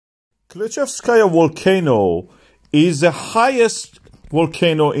Klyuchevskaya volcano is the highest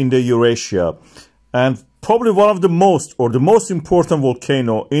volcano in the Eurasia and probably one of the most or the most important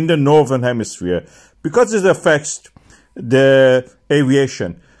volcano in the northern hemisphere because it affects the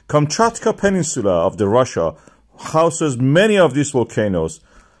aviation. Kamchatka peninsula of the Russia houses many of these volcanoes.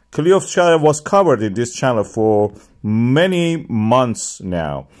 Klyuchevskaya was covered in this channel for many months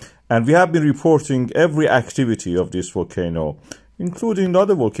now, and we have been reporting every activity of this volcano, including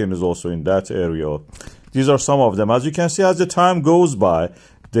other volcanoes also in that area. These are some of them. As you can see, as the time goes by,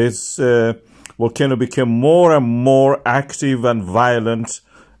 this volcano became more and more active and violent,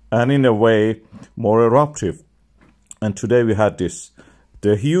 and in a way more eruptive. And today we had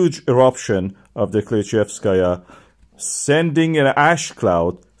the huge eruption of the Klyuchevskaya, sending an ash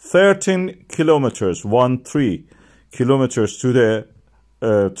cloud 13 kilometers, 13 kilometers to the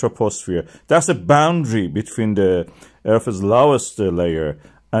troposphere. That's a boundary between the Earth's lowest layer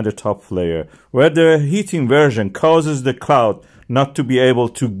and the top layer, where the heat inversion causes the cloud not to be able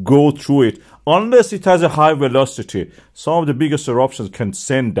to go through it unless it has a high velocity. Some of the biggest eruptions can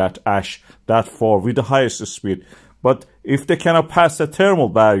send that ash that far with the highest speed. But if they cannot pass the thermal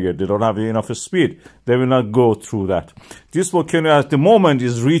barrier, they don't have enough speed, they will not go through that. This volcano at the moment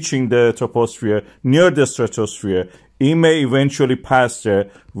is reaching the troposphere, near the stratosphere. It may eventually pass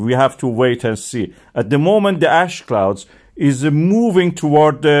there. We have to wait and see. At the moment, the ash clouds is moving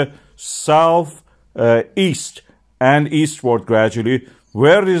toward the south, east and eastward gradually.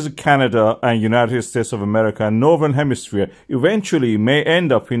 Where is Canada and United States of America and Northern Hemisphere? Eventually, may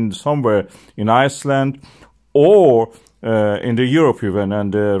end up in somewhere in Iceland, or in the Europe even,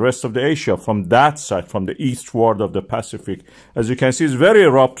 and the rest of the Asia from that side, from the eastward of the Pacific. As you can see, it's very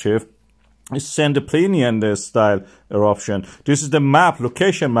eruptive. It's Sandplanian style eruption. This is the map,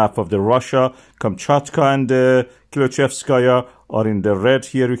 location map of the Russia. Kamchatka and Klyuchevskaya are in the red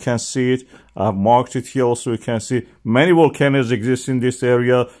here. You can see it. I've marked it here also. You can see many volcanoes exist in this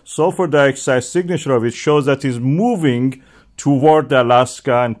area. Sulfur dioxide signature of it shows that it's moving toward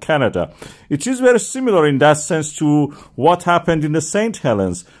Alaska and Canada. It is very similar in that sense to what happened in the St.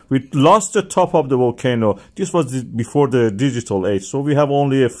 Helens. We lost the top of the volcano. This was before the digital age, so we have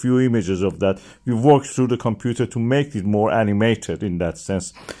only a few images of that. We worked through the computer to make it more animated in that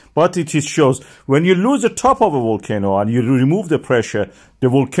sense. But it shows when you lose the top of a volcano and you remove the pressure, the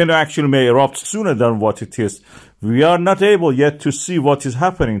volcano actually may erupt sooner than what it is. We are not able yet to see what is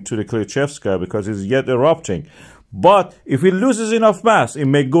happening to the Klyuchevskaya because it's yet erupting. But if it loses enough mass, it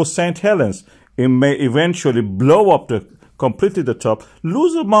may go St. Helens. It may eventually blow up completely the top,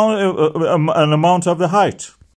 lose an amount of the height.